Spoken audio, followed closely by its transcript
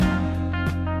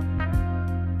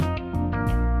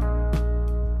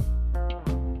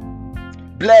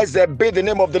Blessed be the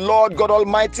name of the Lord God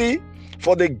Almighty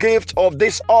for the gift of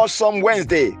this awesome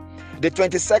Wednesday, the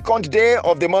 22nd day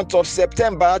of the month of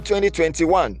September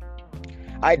 2021.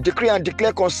 I decree and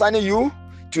declare concerning you,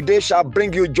 today shall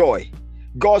bring you joy.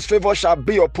 God's favor shall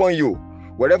be upon you.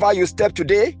 Wherever you step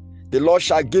today, the Lord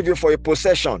shall give you for a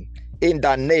possession in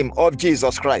the name of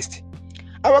Jesus Christ.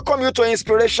 I welcome you to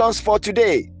Inspirations for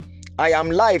today. I am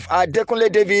live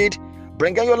Adekunle David,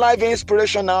 bringing you live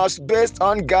inspirationals based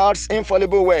on God's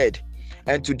infallible word.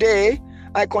 And today,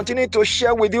 I continue to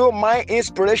share with you my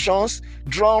inspirations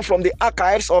drawn from the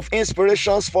archives of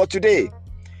Inspirations for today.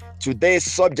 Today's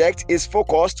subject is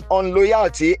focused on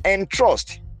loyalty and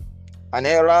trust. And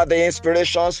here are the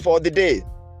inspirations for the day.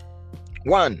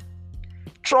 1.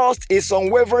 Trust is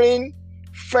unwavering,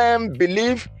 firm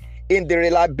belief in the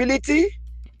reliability,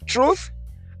 truth,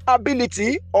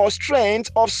 ability, or strength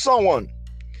of someone.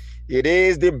 It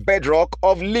is the bedrock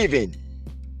of living.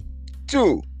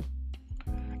 2.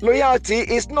 Loyalty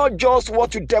is not just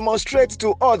what you demonstrate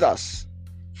to others.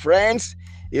 Friends,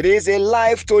 it is a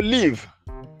life to live,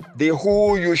 the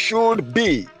who you should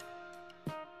be.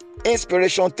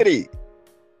 Inspiration 3.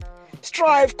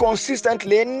 Strive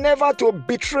consistently never to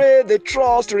betray the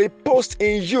trust reposed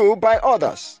in you by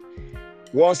others.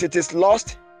 Once it is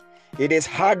lost, it is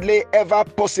hardly ever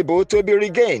possible to be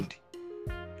regained.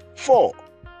 4.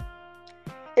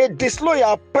 A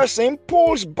disloyal person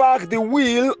pulls back the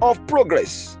wheel of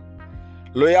progress.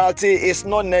 Loyalty is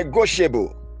not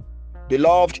negotiable.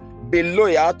 Beloved, be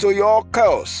loyal to your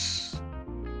cause.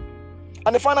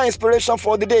 And the final inspiration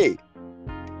for the day.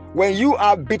 When you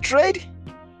are betrayed,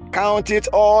 count it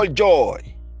all joy.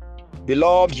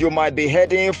 Beloved, you might be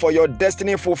heading for your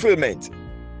destiny fulfillment.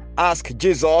 Ask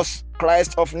Jesus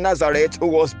Christ of Nazareth, who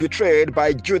was betrayed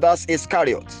by Judas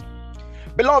Iscariot.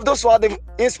 Beloved, those were the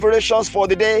inspirations for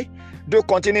the day. Do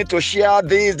continue to share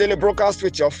these daily broadcasts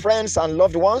with your friends and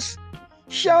loved ones.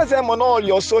 Share them on all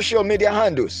your social media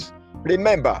handles.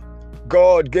 Remember,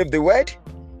 God gave the word,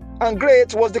 and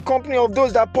great was the company of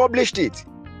those that published it.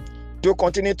 Do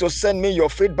continue to send me your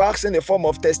feedbacks in the form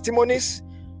of testimonies,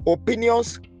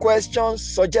 opinions, questions,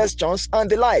 suggestions, and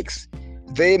the likes.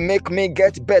 They make me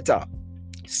get better.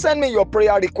 Send me your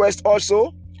prayer request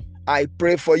also. I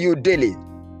pray for you daily.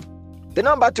 The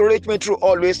number to reach me through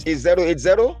always is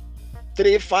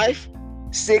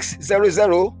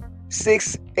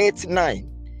 080-35-600-689.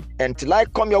 Until I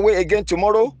come your way again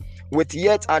tomorrow with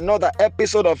yet another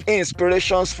episode of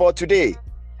Inspirations for today,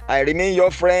 I remain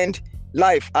your friend,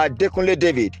 Life Adekunle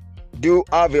David. Do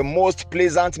have a most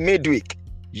pleasant midweek.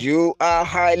 You are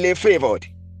highly favored.